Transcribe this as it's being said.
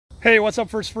Hey, what's up,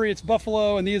 First Free? It's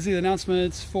Buffalo, and these are the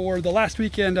announcements for the last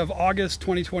weekend of August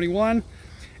 2021. And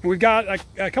we've got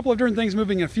a couple of different things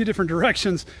moving in a few different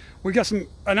directions. We've got some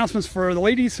announcements for the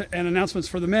ladies and announcements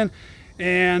for the men,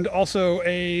 and also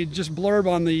a just blurb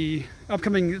on the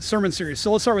upcoming sermon series.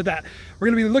 So let's start with that. We're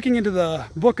going to be looking into the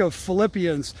book of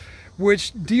Philippians,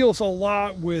 which deals a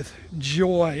lot with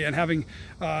joy and having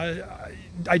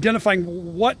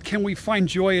identifying what can we find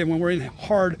joy in when we're in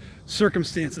hard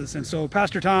circumstances. And so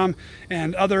Pastor Tom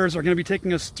and others are going to be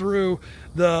taking us through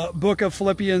the book of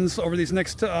Philippians over these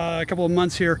next couple of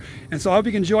months here. And so I hope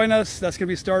you can join us. That's going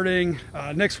to be starting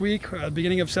next week,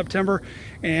 beginning of September,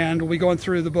 and we'll be going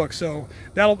through the book. So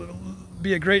that'll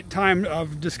be a great time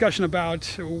of discussion about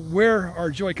where our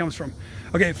joy comes from.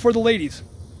 Okay, for the ladies,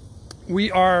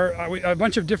 we are a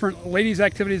bunch of different ladies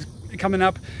activities coming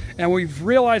up, and we've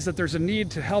realized that there's a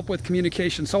need to help with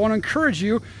communication. So I want to encourage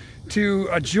you to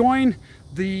join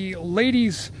the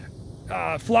ladies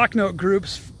flock note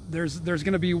groups. There's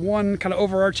going to be one kind of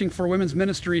overarching for women's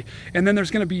ministry, and then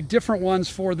there's going to be different ones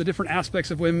for the different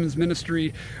aspects of women's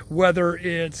ministry, whether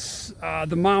it's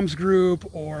the moms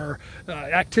group or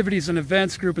activities and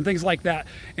events group and things like that.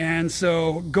 And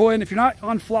so go in, if you're not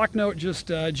on flock note, just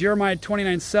Jeremiah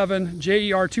 297,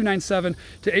 JER 297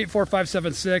 to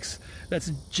 84576.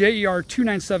 That's JER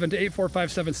 297 to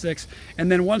 84576.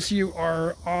 And then once you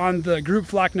are on the group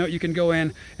flock note, you can go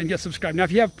in and get subscribed. Now,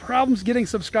 if you have problems getting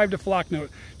subscribed to flock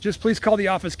note, just please call the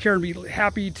office. Karen will be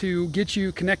happy to get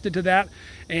you connected to that.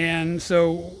 And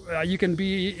so you can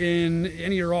be in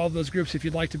any or all of those groups if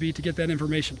you'd like to be, to get that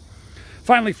information.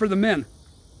 Finally, for the men,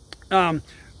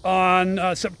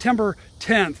 on September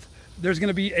 10th, there's going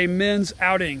to be a men's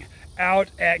outing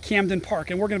out at Camden Park,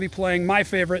 and we're going to be playing my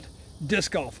favorite,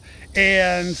 disc golf.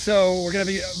 And so we're going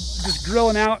to be just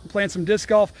grilling out and playing some disc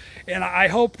golf, and I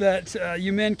hope that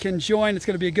you men can join. It's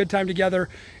going to be a good time together,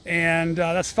 and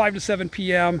that's 5 to 7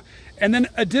 p.m. And then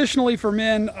additionally for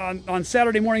men, on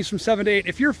Saturday mornings from 7 to 8,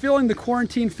 if you're feeling the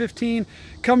quarantine 15,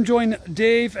 come join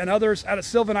Dave and others out at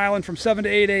Sylvan Island from 7 to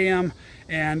 8 a.m.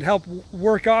 and help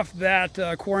work off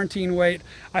that quarantine weight.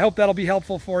 I hope that'll be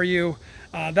helpful for you.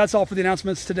 That's all for the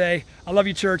announcements today. I love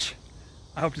you, church.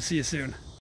 I hope to see you soon.